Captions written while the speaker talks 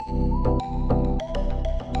You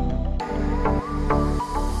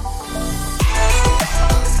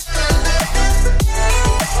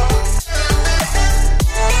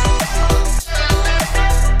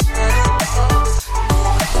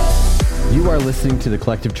are listening to the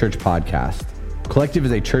Collective Church podcast. Collective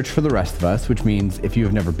is a church for the rest of us, which means if you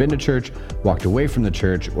have never been to church, walked away from the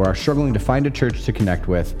church, or are struggling to find a church to connect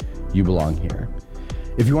with, you belong here.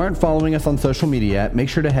 If you aren't following us on social media yet, make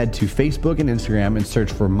sure to head to Facebook and Instagram and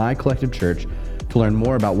search for My Collective Church to learn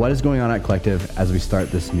more about what is going on at Collective as we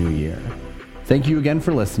start this new year. Thank you again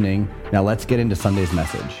for listening. Now let's get into Sunday's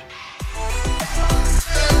message.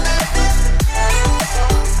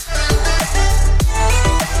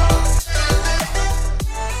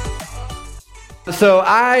 So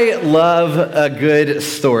I love a good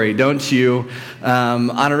story, don't you?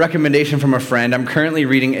 On a recommendation from a friend, I'm currently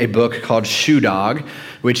reading a book called Shoe Dog,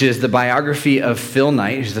 which is the biography of Phil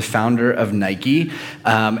Knight, who's the founder of Nike.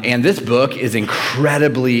 And this book is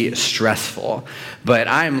incredibly stressful, but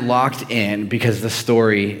I'm locked in because the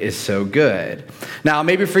story is so good. Now,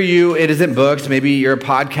 maybe for you, it isn't books. Maybe you're a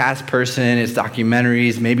podcast person, it's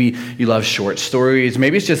documentaries. Maybe you love short stories.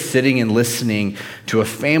 Maybe it's just sitting and listening to a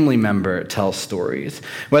family member tell stories.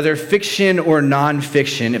 Whether fiction or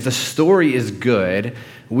nonfiction, if the story is good,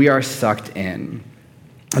 we are sucked in.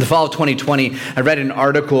 In the fall of 2020, I read an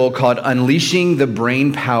article called Unleashing the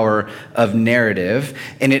Brain Power of Narrative,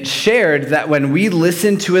 and it shared that when we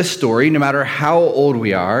listen to a story, no matter how old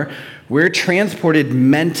we are, we're transported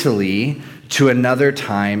mentally to another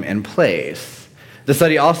time and place. The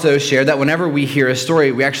study also shared that whenever we hear a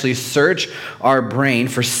story, we actually search our brain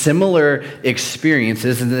for similar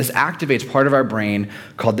experiences, and this activates part of our brain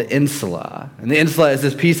called the insula. And the insula is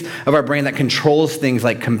this piece of our brain that controls things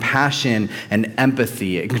like compassion and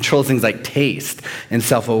empathy. It controls things like taste and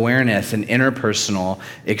self-awareness and interpersonal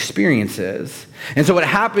experiences. And so what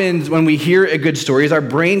happens when we hear a good story is our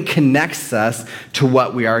brain connects us to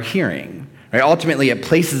what we are hearing. Right? Ultimately, it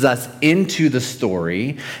places us into the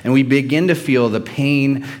story, and we begin to feel the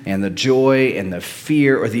pain and the joy and the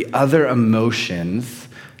fear or the other emotions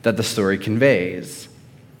that the story conveys.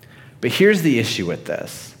 But here's the issue with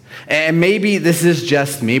this. And maybe this is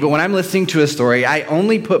just me, but when I'm listening to a story, I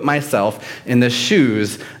only put myself in the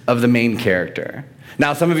shoes of the main character.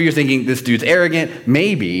 Now, some of you are thinking, this dude's arrogant.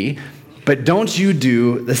 Maybe. But don't you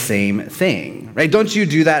do the same thing, right? Don't you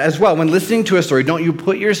do that as well? When listening to a story, don't you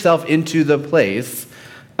put yourself into the place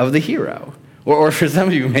of the hero? Or for some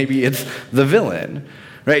of you, maybe it's the villain,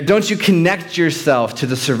 right? Don't you connect yourself to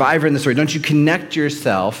the survivor in the story? Don't you connect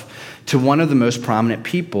yourself to one of the most prominent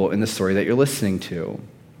people in the story that you're listening to?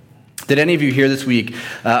 Did any of you hear this week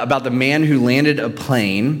about the man who landed a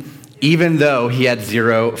plane even though he had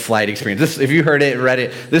zero flight experience? If you heard it, read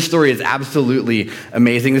it, this story is absolutely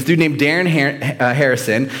amazing. This dude named Darren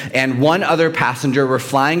Harrison and one other passenger were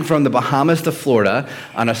flying from the Bahamas to Florida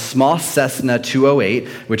on a small Cessna 208,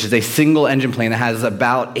 which is a single-engine plane that has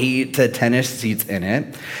about 8 to 10-ish seats in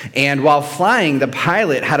it. And while flying, the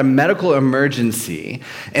pilot had a medical emergency.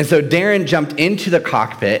 And so Darren jumped into the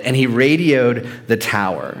cockpit and he radioed the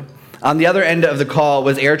tower. On the other end of the call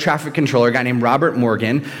was air traffic controller, a guy named Robert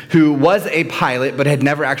Morgan, who was a pilot but had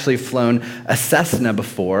never actually flown a Cessna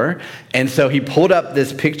before. And so he pulled up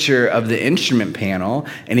this picture of the instrument panel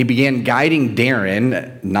and he began guiding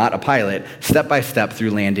Darren, not a pilot, step by step through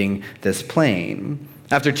landing this plane.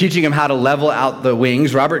 After teaching him how to level out the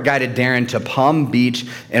wings, Robert guided Darren to Palm Beach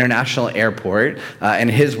International Airport, in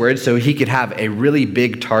his words, so he could have a really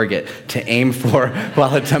big target to aim for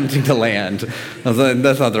while attempting to land.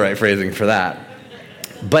 That's not the right phrasing for that.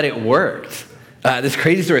 But it worked. This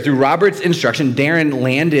crazy story. Through Robert's instruction, Darren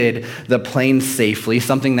landed the plane safely,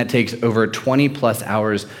 something that takes over 20 plus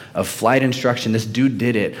hours of flight instruction. This dude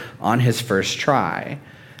did it on his first try.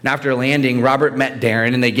 And after landing, Robert met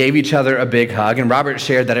Darren, and they gave each other a big hug, and Robert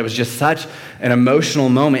shared that it was just such an emotional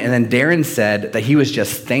moment, and then Darren said that he was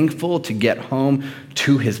just thankful to get home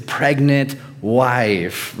to his pregnant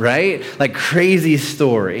wife, right? Like, crazy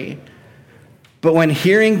story. But when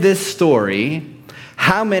hearing this story,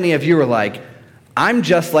 how many of you were like, I'm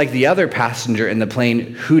just like the other passenger in the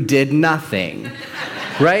plane who did nothing?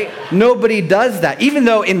 Right? Nobody does that. Even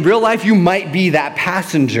though in real life you might be that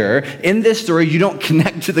passenger, in this story you don't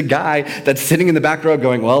connect to the guy that's sitting in the back row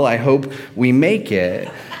going, well, I hope we make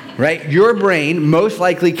it. Right? Your brain most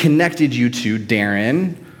likely connected you to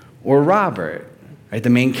Darren or Robert, right?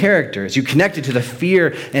 The main characters. You connected to the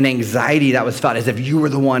fear and anxiety that was felt as if you were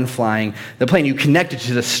the one flying the plane. You connected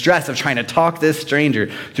to the stress of trying to talk this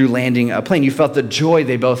stranger through landing a plane. You felt the joy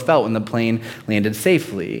they both felt when the plane landed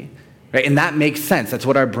safely. right? And that makes sense. That's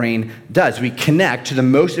what our brain does. We connect to the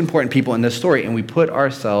most important people in this story, and we put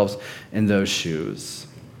ourselves in those shoes.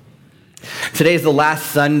 Today is the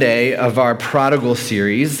last Sunday of our prodigal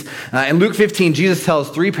series. In Luke 15, Jesus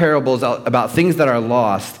tells 3 parables about things that are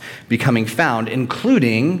lost becoming found,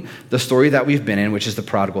 including the story that we've been in, which is the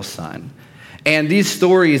prodigal son. And these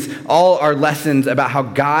stories all are lessons about how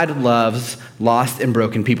God loves lost and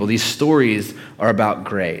broken people. These stories are about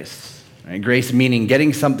grace. Right? Grace meaning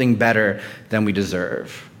getting something better than we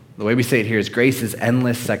deserve. The way we say it here is grace is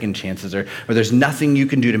endless second chances, or there's nothing you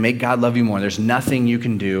can do to make God love you more. There's nothing you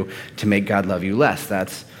can do to make God love you less.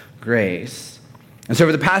 That's grace. And so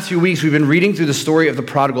over the past few weeks, we've been reading through the story of the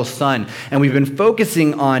prodigal son, and we've been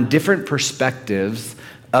focusing on different perspectives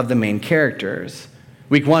of the main characters.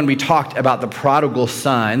 Week 1, we talked about the prodigal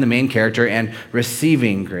son, the main character, and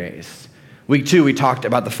receiving grace. Week 2, we talked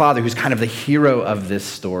about the father, who's kind of the hero of this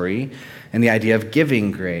story, and the idea of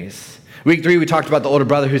giving grace. Week 3, we talked about the older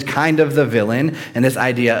brother, who's kind of the villain, and this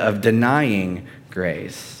idea of denying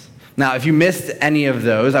grace. Now, if you missed any of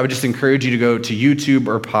those, I would just encourage you to go to YouTube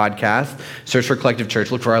or podcast, search for Collective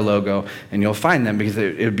Church, look for our logo, and you'll find them, because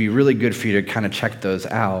it would be really good for you to kind of check those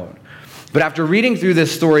out. But after reading through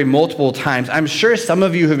this story multiple times, I'm sure some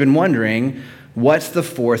of you have been wondering, what's the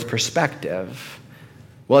 4th perspective?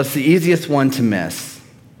 Well, it's the easiest one to miss.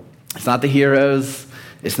 It's not the heroes,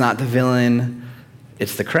 it's not the villain,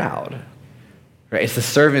 it's the crowd. Right? It's the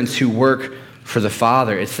servants who work for the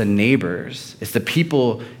Father. It's the neighbors. It's the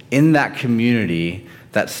people in that community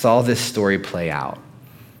that saw this story play out.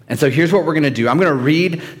 And so here's what we're going to do. I'm going to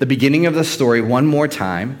read the beginning of the story one more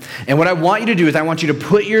time. And what I want you to do is I want you to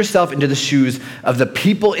put yourself into the shoes of the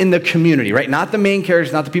people in the community, right? Not the main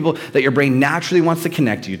characters, not the people that your brain naturally wants to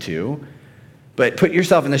connect you to, but put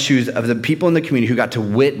yourself in the shoes of the people in the community who got to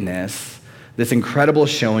witness this incredible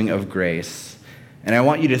showing of grace. And I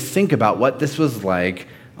want you to think about what this was like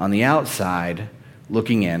on the outside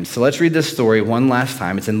looking in. So let's read this story one last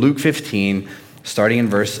time. It's in Luke 15, starting in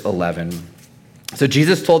verse 11. So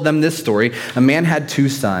Jesus told them this story. A man had 2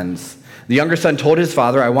 sons. The younger son told his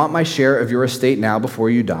father, "I want my share of your estate now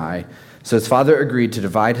before you die." So his father agreed to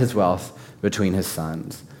divide his wealth between his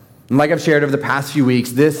sons. And like I've shared over the past few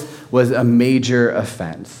weeks, this was a major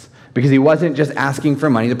offense. Because he wasn't just asking for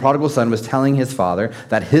money. The prodigal son was telling his father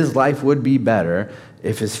that his life would be better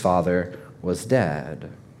if his father was dead.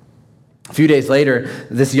 A few days later,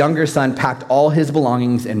 this younger son packed all his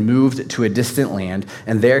belongings and moved to a distant land,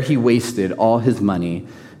 and there he wasted all his money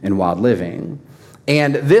in wild living.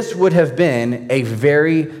 And this would have been a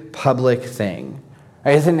very public thing.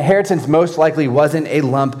 His inheritance most likely wasn't a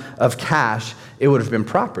lump of cash. It would have been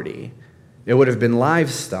property. It would have been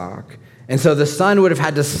livestock. And so the son would have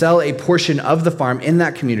had to sell a portion of the farm in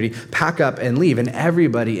that community, pack up and leave, and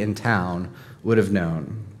everybody in town would have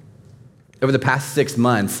known. Over the past 6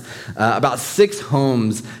 months, about 6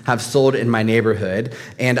 homes have sold in my neighborhood,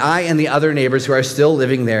 and I and the other neighbors who are still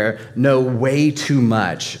living there know way too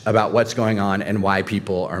much about what's going on and why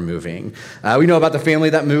people are moving. We know about the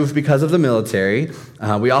family that moved because of the military.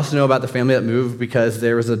 We also know about the family that moved because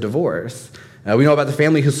there was a divorce. We know about the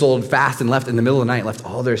family who sold fast and left in the middle of the night, left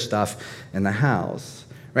all their stuff in the house,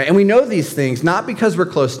 right? And we know these things not because we're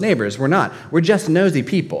close neighbors. We're not. We're just nosy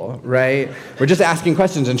people, right? We're just asking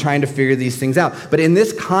questions and trying to figure these things out. But in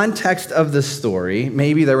this context of the story,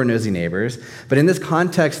 maybe there were nosy neighbors, but in this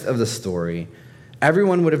context of the story,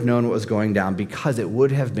 everyone would have known what was going down because it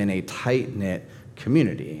would have been a tight-knit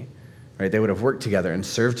community, right? They would have worked together and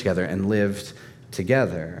served together and lived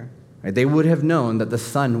together. Right? They would have known that the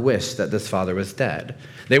son wished that this father was dead.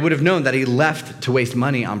 They would have known that he left to waste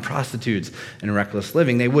money on prostitutes and reckless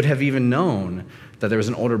living. They would have even known that there was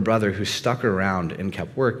an older brother who stuck around and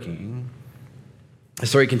kept working. The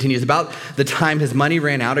story continues. About the time his money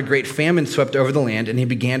ran out, a great famine swept over the land, and he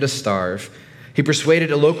began to starve. He persuaded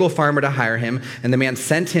a local farmer to hire him, and the man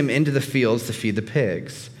sent him into the fields to feed the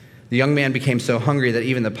pigs. The young man became so hungry that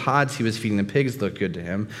even the pods he was feeding the pigs looked good to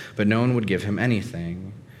him, but no one would give him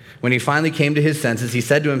anything. When he finally came to his senses, he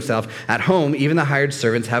said to himself, "At home, even the hired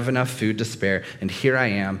servants have enough food to spare, and here I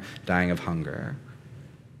am dying of hunger."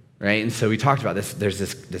 Right? And so we talked about this. There's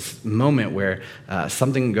this moment where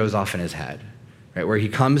something goes off in his head, right? Where he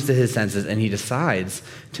comes to his senses and he decides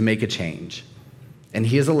to make a change. And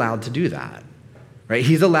he is allowed to do that, right?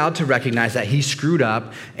 He's allowed to recognize that he screwed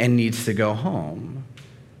up and needs to go home.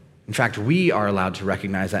 In fact, we are allowed to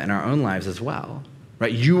recognize that in our own lives as well.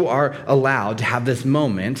 Right? You are allowed to have this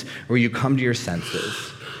moment where you come to your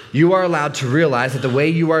senses. You are allowed to realize that the way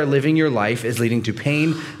you are living your life is leading to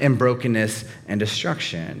pain and brokenness and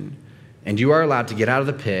destruction. And you are allowed to get out of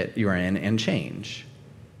the pit you are in and change.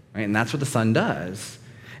 Right? And that's what the son does.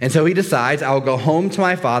 And so he decides, I will go home to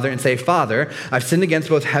my father and say, Father, I've sinned against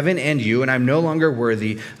both heaven and you, and I'm no longer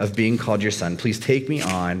worthy of being called your son. Please take me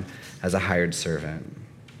on as a hired servant.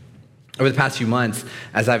 Over the past few months,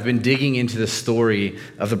 as I've been digging into the story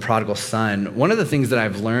of the prodigal son, one of the things that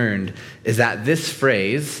I've learned is that this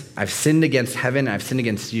phrase, I've sinned against heaven, I've sinned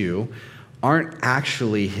against you, aren't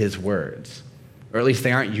actually his words, or at least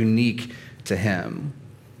they aren't unique to him.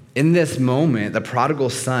 In this moment, the prodigal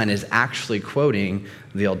son is actually quoting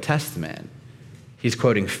the Old Testament. He's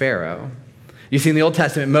quoting Pharaoh. You see, in the Old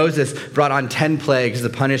Testament, Moses brought on 10 plagues to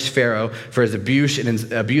punish Pharaoh for his abuse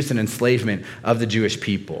and enslavement of the Jewish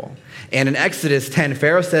people. And in Exodus 10,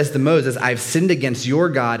 Pharaoh says to Moses, I've sinned against your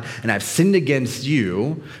God and I've sinned against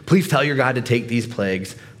you. Please tell your God to take these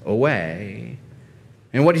plagues away.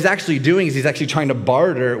 And what he's actually doing is he's actually trying to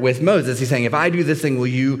barter with Moses. He's saying, if I do this thing, will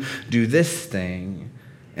you do this thing?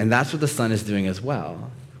 And that's what the son is doing as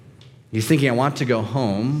well. He's thinking, I want to go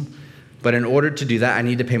home, but in order to do that, I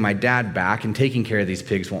need to pay my dad back, and taking care of these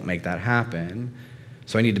pigs won't make that happen.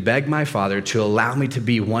 So I need to beg my father to allow me to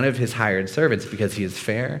be one of his hired servants because he is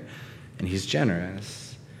fair and he's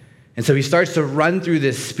generous. And so he starts to run through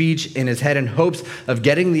this speech in his head in hopes of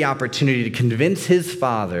getting the opportunity to convince his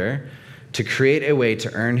father to create a way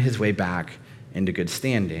to earn his way back into good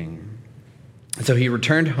standing. And so he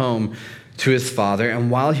returned home to his father, and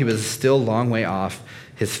while he was still a long way off,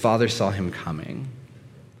 his father saw him coming.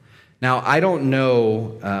 Now, I don't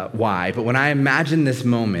know why, but when I imagine this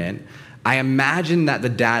moment, I imagine that the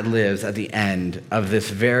dad lives at the end of this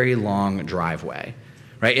very long driveway,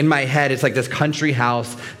 right? In my head, it's like this country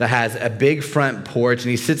house that has a big front porch,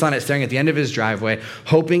 and he sits on it staring at the end of his driveway,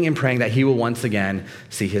 hoping and praying that he will once again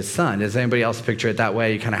see his son. Does anybody else picture it that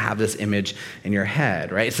way? You kind of have this image in your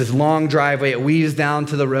head, right? It's this long driveway. It weaves down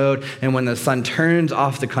to the road, and when the son turns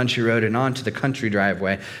off the country road and onto the country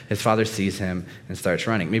driveway, his father sees him and starts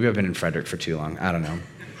running. Maybe I've been in Frederick for too long. I don't know.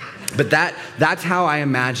 But that's how I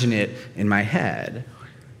imagine it in my head.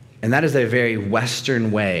 And that is a very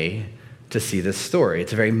Western way to see this story.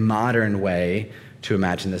 It's a very modern way to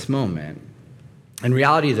imagine this moment. In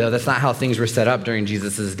reality, though, that's not how things were set up during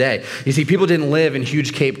Jesus' day. You see, people didn't live in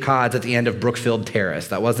huge Cape Cods at the end of Brookfield Terrace.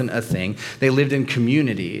 That wasn't a thing. They lived in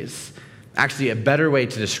communities. Actually, a better way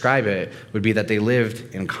to describe it would be that they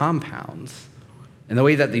lived in compounds. And the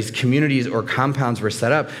way that these communities or compounds were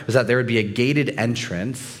set up was that there would be a gated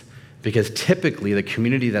entrance, because typically the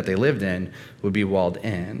community that they lived in would be walled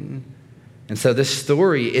in. And so this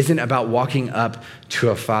story isn't about walking up to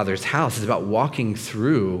a father's house. It's about walking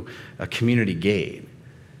through a community gate.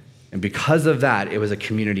 And because of that, it was a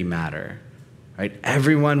community matter, right?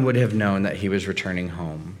 Everyone would have known that he was returning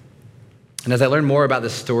home. And as I learned more about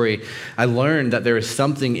this story, I learned that there is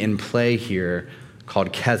something in play here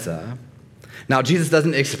called Keza. Now, Jesus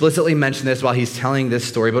doesn't explicitly mention this while he's telling this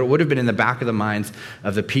story, but it would have been in the back of the minds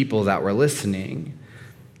of the people that were listening.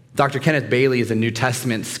 Dr. Kenneth Bailey is a New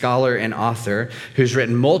Testament scholar and author who's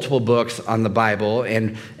written multiple books on the Bible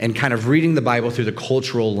and kind of reading the Bible through the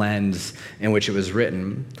cultural lens in which it was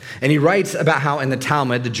written. And he writes about how in the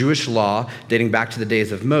Talmud, the Jewish law, dating back to the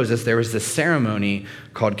days of Moses, there was this ceremony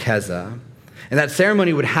called Keza. And that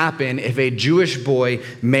ceremony would happen if a Jewish boy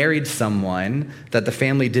married someone that the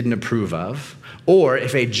family didn't approve of, or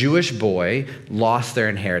if a Jewish boy lost their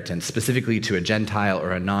inheritance, specifically to a Gentile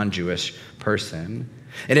or a non-Jewish person.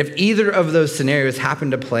 And if either of those scenarios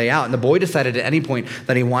happened to play out, and the boy decided at any point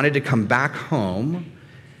that he wanted to come back home,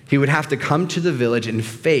 he would have to come to the village and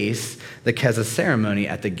face the Keza ceremony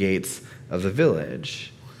at the gates of the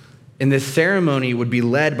village. And this ceremony would be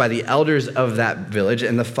led by the elders of that village,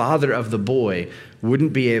 and the father of the boy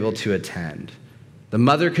wouldn't be able to attend. The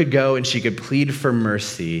mother could go and she could plead for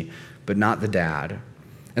mercy, but not the dad.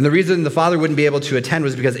 And the reason the father wouldn't be able to attend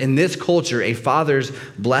was because in this culture, a father's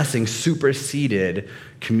blessing superseded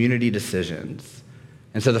community decisions.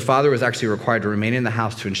 And so the father was actually required to remain in the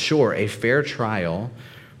house to ensure a fair trial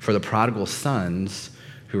for the prodigal sons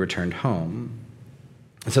who returned home.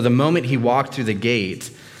 And so the moment he walked through the gate,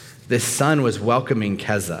 this son was welcoming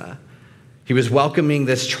Keza. He was welcoming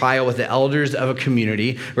this trial with the elders of a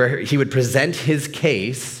community where he would present his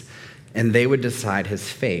case and they would decide his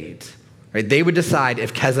fate. Right? They would decide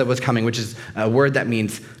if Keza was coming, which is a word that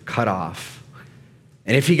means cut off.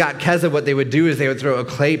 And if he got Keza, what they would do is they would throw a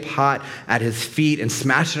clay pot at his feet and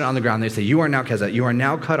smash it on the ground. They'd say, you are now Keza. You are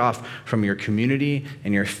now cut off from your community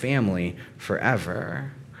and your family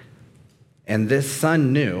forever. And this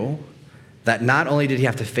son knew that not only did he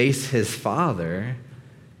have to face his father,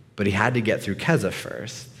 but he had to get through Keza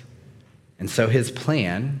first. And so his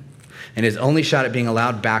plan, and his only shot at being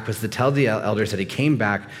allowed back, was to tell the elders that he came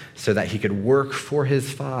back so that he could work for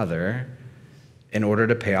his father in order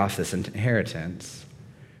to pay off this inheritance.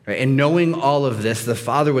 Right? And knowing all of this, the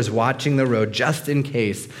father was watching the road just in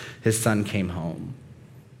case his son came home.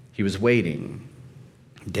 He was waiting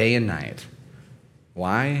day and night.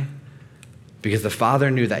 Why? Because the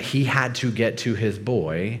father knew that he had to get to his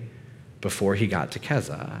boy before he got to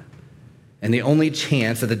Keza. And the only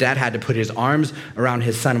chance that the dad had to put his arms around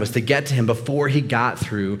his son was to get to him before he got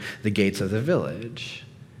through the gates of the village.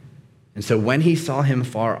 And so when he saw him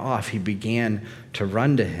far off, he began to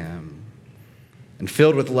run to him. And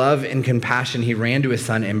filled with love and compassion, he ran to his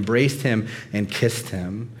son, embraced him, and kissed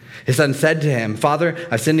him. His son said to him, "Father,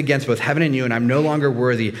 I've sinned against both heaven and you, and I'm no longer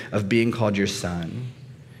worthy of being called your son."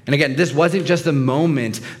 And again, this wasn't just a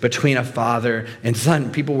moment between a father and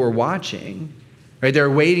son. People were watching, right? They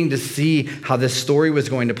were waiting to see how this story was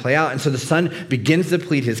going to play out. And so the son begins to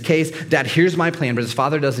plead his case. "Dad, here's my plan," but his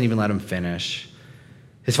father doesn't even let him finish.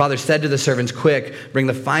 His father said to the servants, "Quick, bring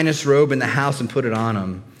the finest robe in the house and put it on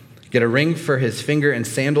him. Get a ring for his finger and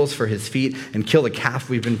sandals for his feet, and kill the calf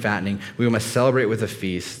we've been fattening. We must celebrate with a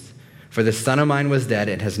feast. For this son of mine was dead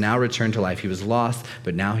and has now returned to life. He was lost,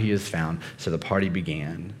 but now he is found." So the party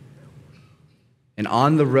began. And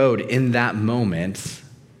on the road, in that moment,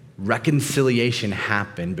 reconciliation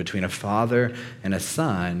happened between a father and a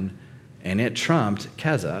son, and it trumped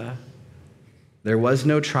Keza. There was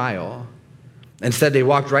no trial. Instead, they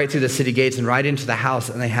walked right through the city gates and right into the house,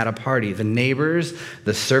 and they had a party. The neighbors,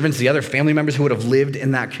 the servants, the other family members who would have lived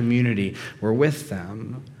in that community were with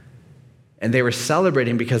them. And they were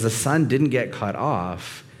celebrating because the son didn't get cut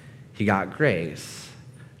off. He got grace.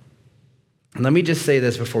 And let me just say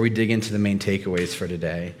this before we dig into the main takeaways for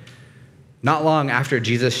today. Not long after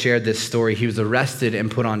Jesus shared this story, he was arrested and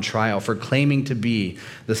put on trial for claiming to be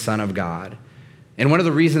the Son of God. And one of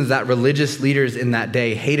the reasons that religious leaders in that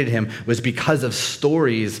day hated him was because of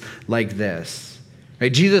stories like this.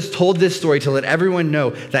 Right? Jesus told this story to let everyone know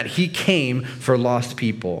that he came for lost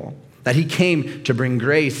people, that he came to bring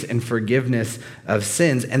grace and forgiveness of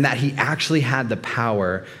sins, and that he actually had the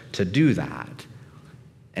power to do that.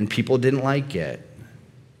 And people didn't like it,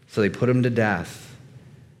 so they put him to death.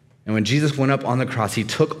 And when Jesus went up on the cross, he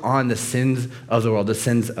took on the sins of the world, the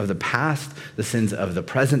sins of the past, the sins of the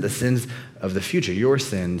present, the sins of the future, your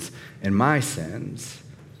sins and my sins.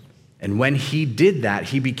 And when he did that,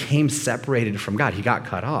 he became separated from God. He got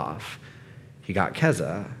cut off. He got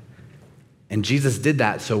Keza. And Jesus did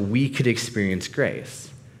that so we could experience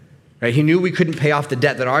grace. Right? He knew we couldn't pay off the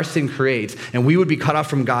debt that our sin creates, and we would be cut off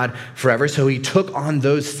from God forever. So he took on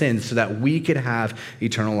those sins so that we could have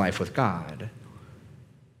eternal life with God.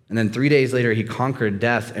 And then 3 days later, he conquered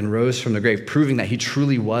death and rose from the grave, proving that he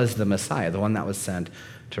truly was the Messiah, the one that was sent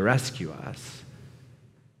to rescue us.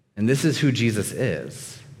 And this is who Jesus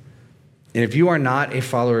is. And if you are not a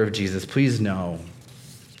follower of Jesus, please know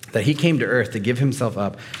that he came to earth to give himself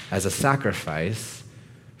up as a sacrifice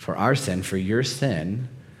for our sin, for your sin,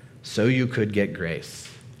 so you could get grace.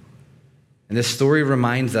 And this story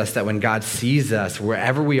reminds us that when God sees us,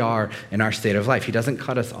 wherever we are in our state of life, he doesn't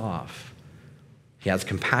cut us off. He has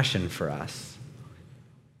compassion for us.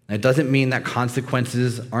 And it doesn't mean that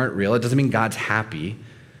consequences aren't real. It doesn't mean God's happy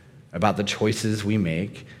about the choices we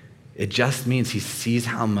make. It just means he sees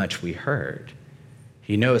how much we hurt.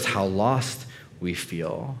 He knows how lost we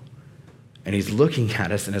feel. And he's looking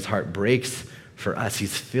at us and his heart breaks for us.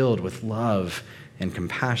 He's filled with love and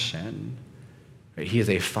compassion. He is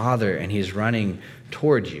a father and he's running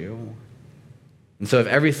toward you. And so of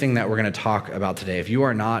everything that we're going to talk about today, if you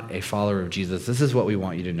are not a follower of Jesus, this is what we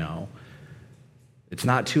want you to know. It's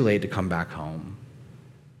not too late to come back home.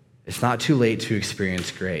 It's not too late to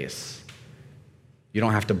experience grace. You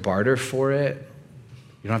don't have to barter for it.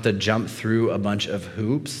 You don't have to jump through a bunch of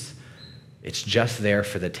hoops. It's just there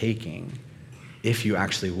for the taking if you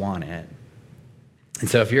actually want it. And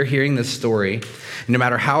so if you're hearing this story, no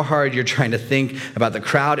matter how hard you're trying to think about the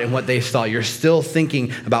crowd and what they saw, you're still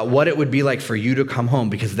thinking about what it would be like for you to come home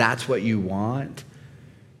because that's what you want,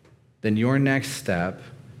 then your next step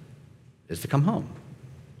is to come home.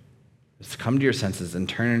 Is to come to your senses and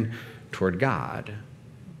turn toward God.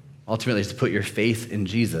 Ultimately, is to put your faith in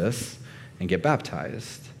Jesus and get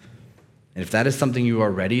baptized. And if that is something you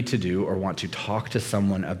are ready to do or want to talk to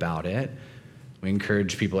someone about it, we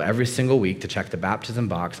encourage people every single week to check the baptism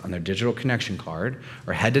box on their digital connection card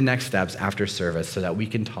or head to Next Steps after service so that we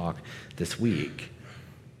can talk this week.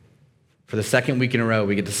 For the second week in a row,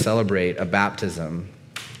 we get to celebrate a baptism.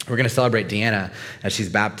 We're going to celebrate Deanna as she's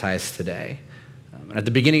baptized today. And at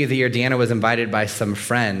the beginning of the year, Deanna was invited by some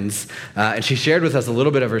friends, and she shared with us a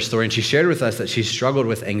little bit of her story, and she shared with us that she struggled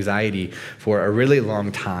with anxiety for a really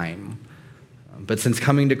long time. But since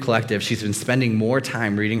coming to Collective, she's been spending more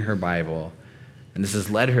time reading her Bible And this has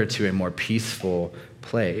led her to a more peaceful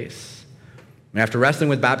place. And after wrestling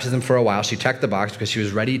with baptism for a while, she checked the box because she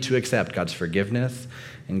was ready to accept God's forgiveness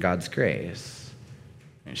and God's grace.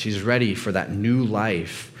 And she's ready for that new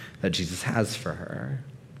life that Jesus has for her.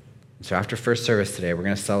 And so after first service today, we're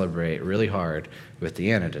going to celebrate really hard with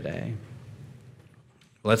Deanna today.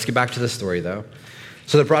 Let's get back to the story, though.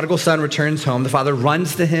 So the prodigal son returns home. The father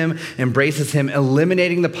runs to him, embraces him,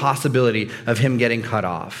 eliminating the possibility of him getting cut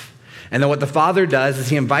off. And then what the father does is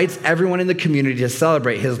he invites everyone in the community to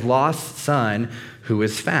celebrate his lost son who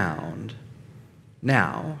is found.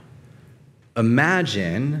 Now,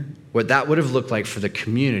 imagine what that would have looked like for the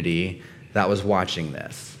community that was watching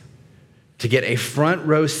this. To get a front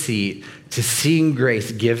row seat to seeing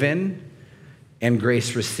grace given and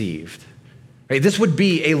grace received. Right? This would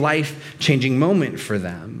be a life-changing moment for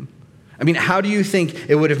them. I mean, how do you think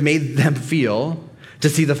it would have made them feel to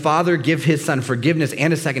see the father give his son forgiveness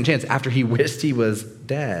and a second chance after he wished he was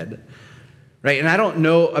dead? Right? And I don't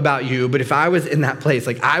know about you, but if I was in that place,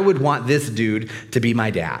 I would want this dude to be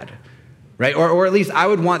my dad. Right? Or at least I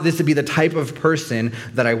would want this to be the type of person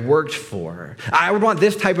that I worked for. I would want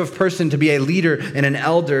this type of person to be a leader and an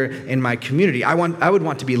elder in my community. I would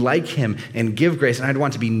want to be like him and give grace, and I'd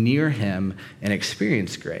want to be near him and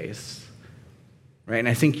experience grace. Right? And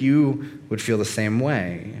I think you would feel the same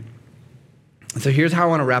way. So here's how I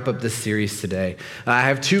want to wrap up this series today. I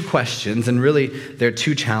have two questions, and really they're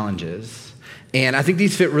two challenges. And I think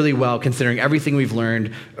these fit really well considering everything we've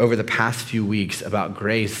learned over the past few weeks about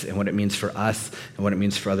grace and what it means for us and what it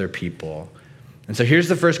means for other people. And so here's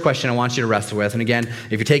the first question I want you to wrestle with. And again,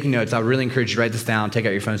 if you're taking notes, I would really encourage you to write this down, take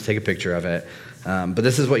out your phones, take a picture of it. But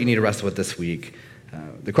this is what you need to wrestle with this week.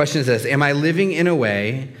 The question is this: am I living in a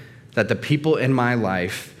way that the people in my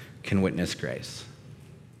life can witness grace?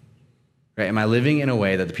 Right? Am I living in a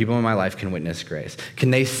way that the people in my life can witness grace?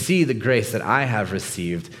 Can they see the grace that I have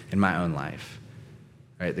received in my own life?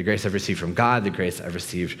 Right? The grace I've received from God, the grace I've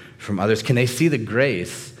received from others. Can they see the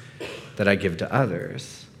grace that I give to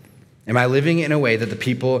others? Am I living in a way that the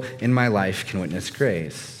people in my life can witness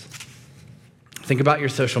grace? Think about your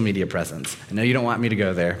social media presence. I know you don't want me to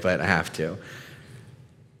go there, but I have to.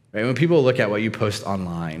 Right? When people look at what you post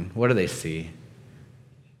online, what do they see?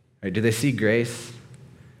 Right? Do they see grace?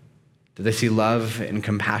 Do they see love and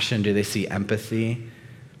compassion? Do they see empathy?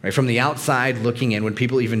 Right? From the outside looking in, would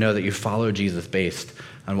people even know that you follow Jesus based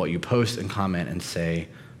on what you post and comment and say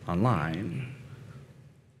online?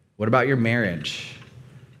 What about your marriage?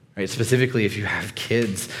 Right? Specifically, if you have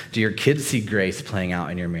kids, do your kids see grace playing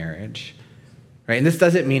out in your marriage? Right? And this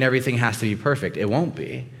doesn't mean everything has to be perfect. It won't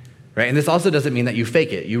be. Right? And this also doesn't mean that you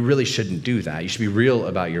fake it. You really shouldn't do that. You should be real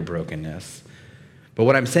about your brokenness. But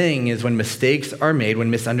what I'm saying is when mistakes are made, when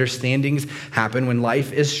misunderstandings happen, when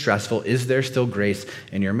life is stressful, is there still grace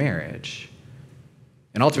in your marriage?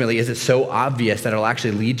 And ultimately, is it so obvious that it'll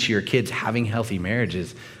actually lead to your kids having healthy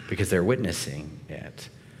marriages because they're witnessing it?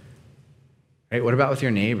 Right? What about with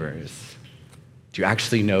your neighbors? Do you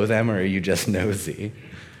actually know them, or are you just nosy?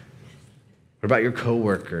 What about your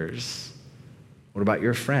coworkers? What about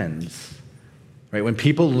your friends? Right? When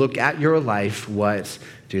people look at your life, what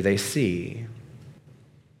do they see?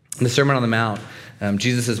 In the Sermon on the Mount,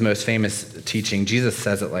 Jesus' most famous teaching, Jesus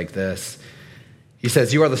says it like this. He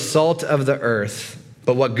says, "You are the salt of the earth,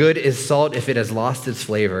 but what good is salt if it has lost its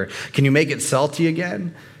flavor? Can you make it salty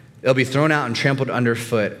again? It'll be thrown out and trampled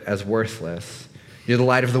underfoot as worthless. You're the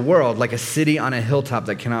light of the world, like a city on a hilltop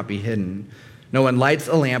that cannot be hidden. No one lights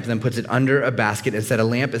a lamp and then puts it under a basket. Instead, a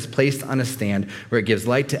lamp is placed on a stand where it gives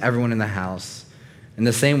light to everyone in the house. In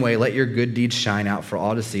the same way, let your good deeds shine out for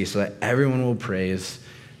all to see so that everyone will praise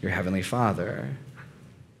your heavenly Father."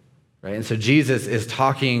 Right? And so Jesus is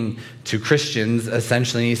talking to Christians,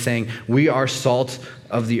 essentially, and he's saying, we are salt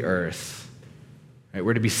of the earth. Right?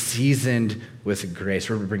 We're to be seasoned with grace.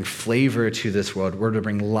 We're to bring flavor to this world. We're to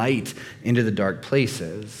bring light into the dark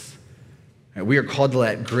places. Right? We are called to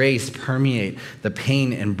let grace permeate the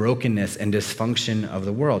pain and brokenness and dysfunction of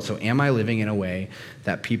the world. So am I living in a way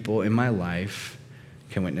that people in my life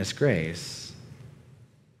can witness grace?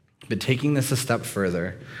 But taking this a step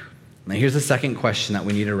further, now here's the second question that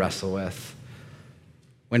we need to wrestle with.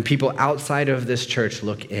 When people outside of this church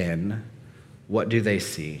look in, what do they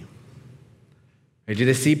see? Or do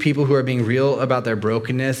they see people who are being real about their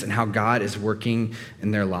brokenness and how God is working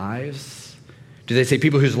in their lives? Do they see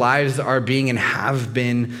people whose lives are being and have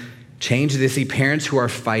been changed? Do they see parents who are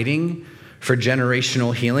fighting for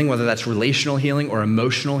generational healing, whether that's relational healing or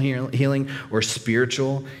emotional healing or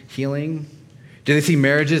spiritual healing? Do they see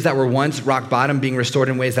marriages that were once rock bottom being restored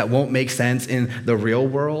in ways that won't make sense in the real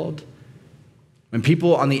world? When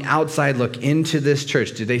people on the outside look into this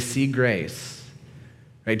church, do they see grace?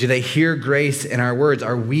 Right? Do they hear grace in our words?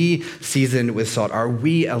 Are we seasoned with salt? Are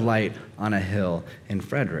we a light on a hill in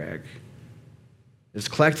Frederick? Is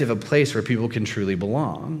Collective a place where people can truly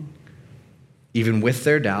belong? Even with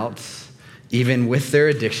their doubts, even with their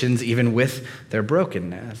addictions, even with their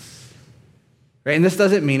brokenness. Right? And this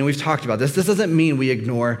doesn't mean, and we've talked about this doesn't mean we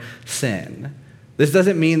ignore sin. This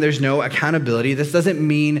doesn't mean there's no accountability. This doesn't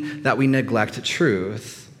mean that we neglect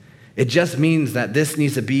truth. It just means that this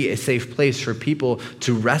needs to be a safe place for people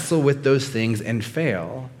to wrestle with those things and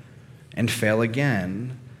fail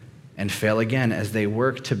again, and fail again as they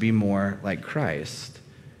work to be more like Christ.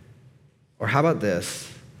 Or how about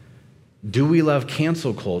this? Do we love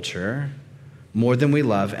cancel culture more than we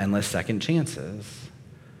love endless second chances?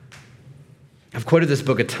 I've quoted this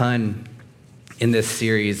book a ton in this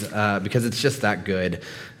series because it's just that good.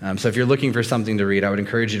 So if you're looking for something to read, I would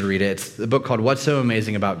encourage you to read it. It's the book called What's So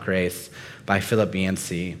Amazing About Grace by Philip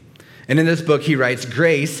Yancey. And in this book, he writes,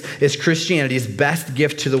 "Grace is Christianity's best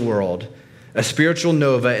gift to the world, a spiritual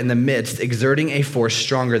nova in the midst, exerting a force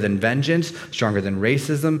stronger than vengeance, stronger than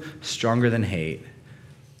racism, stronger than hate."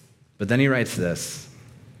 But then he writes this: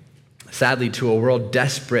 "Sadly, to a world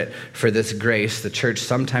desperate for this grace, the church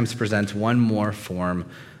sometimes presents one more form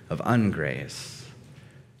of ungrace."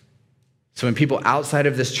 So when people outside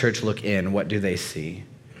of this church look in, what do they see?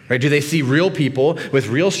 Right? Do they see real people with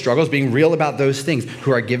real struggles, being real about those things,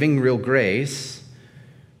 who are giving real grace?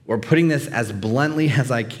 Or putting this as bluntly as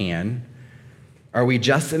I can, are we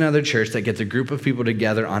just another church that gets a group of people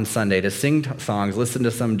together on Sunday to sing songs, listen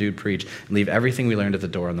to some dude preach, and leave everything we learned at the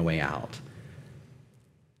door on the way out?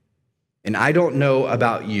 And I don't know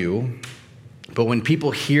about you, but when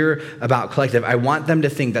people hear about Collective, I want them to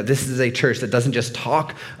think that this is a church that doesn't just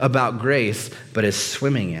talk about grace, but is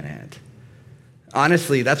swimming in it.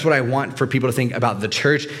 Honestly, that's what I want for people to think about the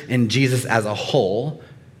church and Jesus as a whole,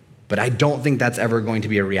 but I don't think that's ever going to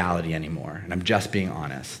be a reality anymore, and I'm just being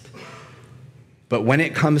honest. But when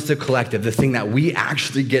it comes to Collective, the thing that we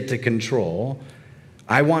actually get to control,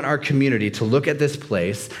 I want our community to look at this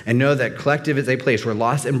place and know that Collective is a place where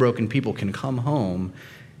lost and broken people can come home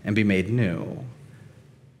and be made new.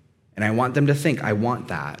 And I want them to think, I want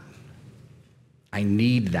that. I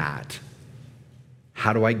need that.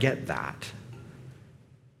 How do I get that?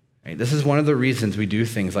 Right? This is one of the reasons we do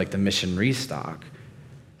things like the Mission Restock.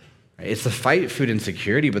 Right? It's to fight food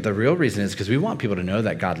insecurity, but the real reason is because we want people to know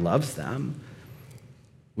that God loves them.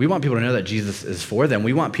 We want people to know that Jesus is for them.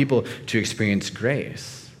 We want people to experience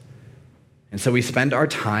grace. And so we spend our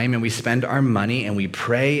time and we spend our money and we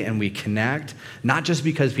pray and we connect, not just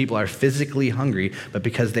because people are physically hungry, but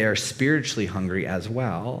because they are spiritually hungry as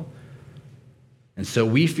well. And so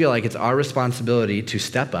we feel like it's our responsibility to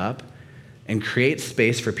step up and create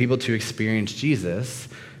space for people to experience Jesus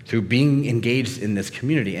through being engaged in this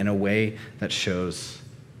community in a way that shows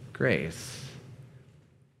grace.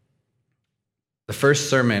 The first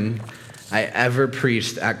sermon I ever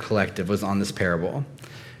preached at Collective was on this parable.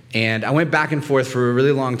 And I went back and forth for a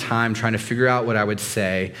really long time trying to figure out what I would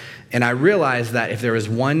say. And I realized that if there was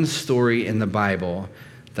one story in the Bible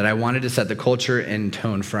that I wanted to set the culture and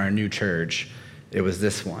tone for our new church, it was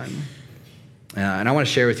this one. And I want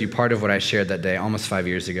to share with you part of what I shared that day, almost 5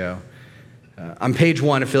 years ago. On page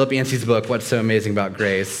 1 of Philip Yancey's book, What's So Amazing About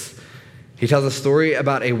Grace, he tells a story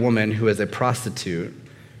about a woman who is a prostitute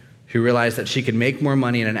who realized that she could make more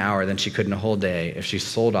money in an hour than she could in a whole day if she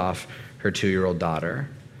sold off her 2-year-old daughter.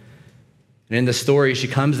 And in the story, she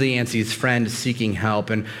comes to Yancey's friend seeking help,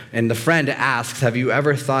 and the friend asks, "Have you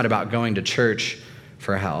ever thought about going to church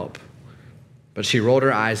for help?" But she rolled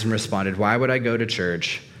her eyes and responded, "Why would I go to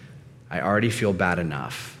church? I already feel bad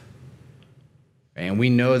enough." And we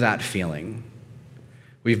know that feeling.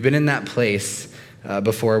 We've been in that place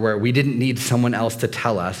before where we didn't need someone else to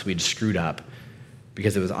tell us we'd screwed up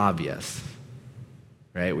because it was obvious,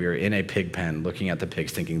 right? We were in a pig pen looking at the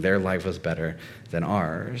pigs thinking their life was better than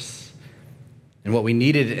ours. And what we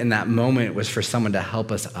needed in that moment was for someone to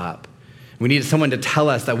help us up. We needed someone to tell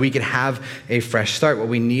us that we could have a fresh start. What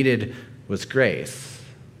we needed was grace.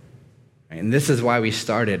 And this is why we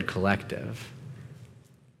started Collective.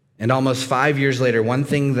 And almost 5 years later, one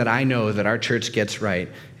thing that I know that our church gets right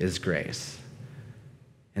is grace.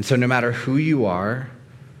 And so no matter who you are,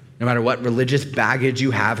 no matter what religious baggage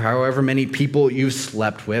you have, however many people you've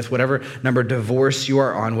slept with, whatever number of divorce you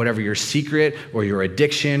are on, whatever your secret or your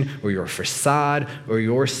addiction or your facade or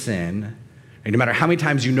your sin, and no matter how many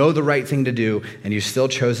times you know the right thing to do and you've still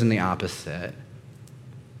chosen the opposite,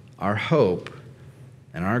 our hope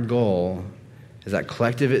and our goal is that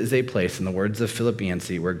Collective is a place, in the words of Philip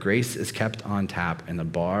Yancey, where grace is kept on tap and the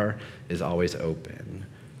bar is always open.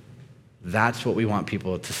 That's what we want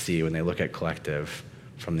people to see when they look at Collective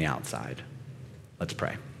from the outside. Let's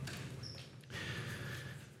pray.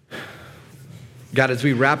 God, as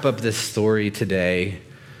we wrap up this story today,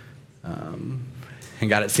 and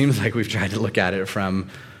God, it seems like we've tried to look at it from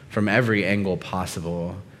every angle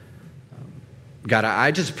possible. God,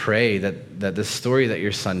 I just pray that the story that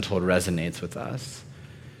your son told resonates with us.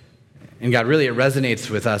 And God, really it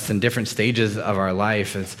resonates with us in different stages of our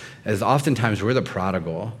life as oftentimes we're the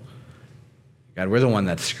prodigal. God, we're the one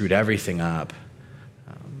that screwed everything up.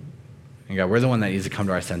 And God, we're the one that needs to come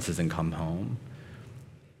to our senses and come home.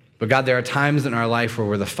 But God, there are times in our life where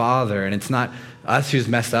we're the father, and it's not us who's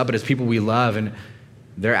messed up, but it's people we love, and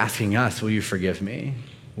they're asking us, will you forgive me?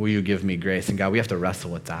 Will you give me grace? And God, we have to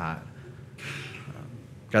wrestle with that.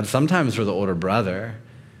 God, sometimes we're the older brother.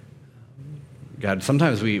 God,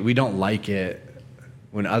 sometimes we don't like it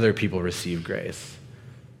when other people receive grace.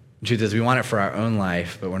 The truth is we want it for our own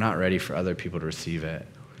life, but we're not ready for other people to receive it.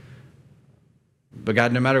 But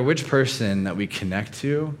God, no matter which person that we connect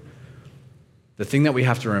to, the thing that we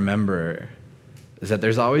have to remember is that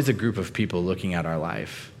there's always a group of people looking at our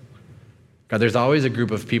life. God, there's always a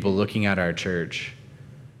group of people looking at our church.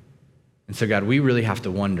 And so, God, we really have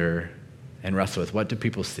to wonder and wrestle with, what do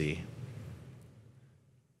people see?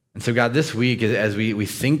 And so, God, this week, as we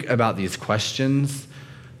think about these questions,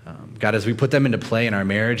 God, as we put them into play in our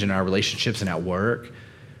marriage and our relationships and at work,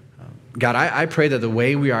 God, I pray that the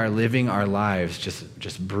way we are living our lives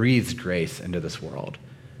just breathes grace into this world.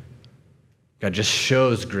 God, just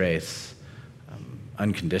shows grace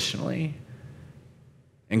unconditionally.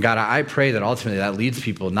 And God, I pray that ultimately that leads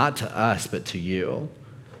people not to us, but to you.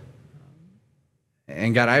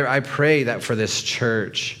 And God, I pray that for this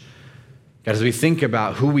church, God, as we think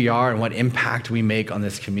about who we are and what impact we make on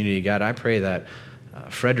this community, God, I pray that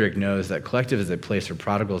Frederick knows that Collective is a place where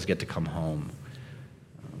prodigals get to come home.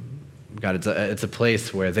 God, it's a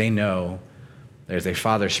place where they know there's a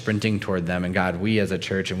father sprinting toward them, and God, we as a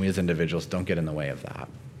church and we as individuals don't get in the way of that.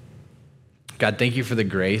 God, thank you for the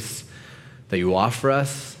grace that you offer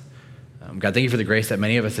us. God, thank you for the grace that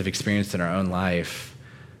many of us have experienced in our own life.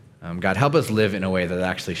 God, help us live in a way that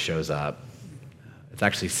actually shows up. It's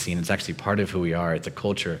actually seen. It's actually part of who we are. It's a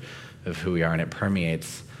culture of who we are, and it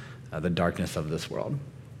permeates the darkness of this world.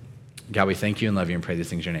 God, we thank you and love you and pray these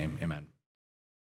things in your name. Amen.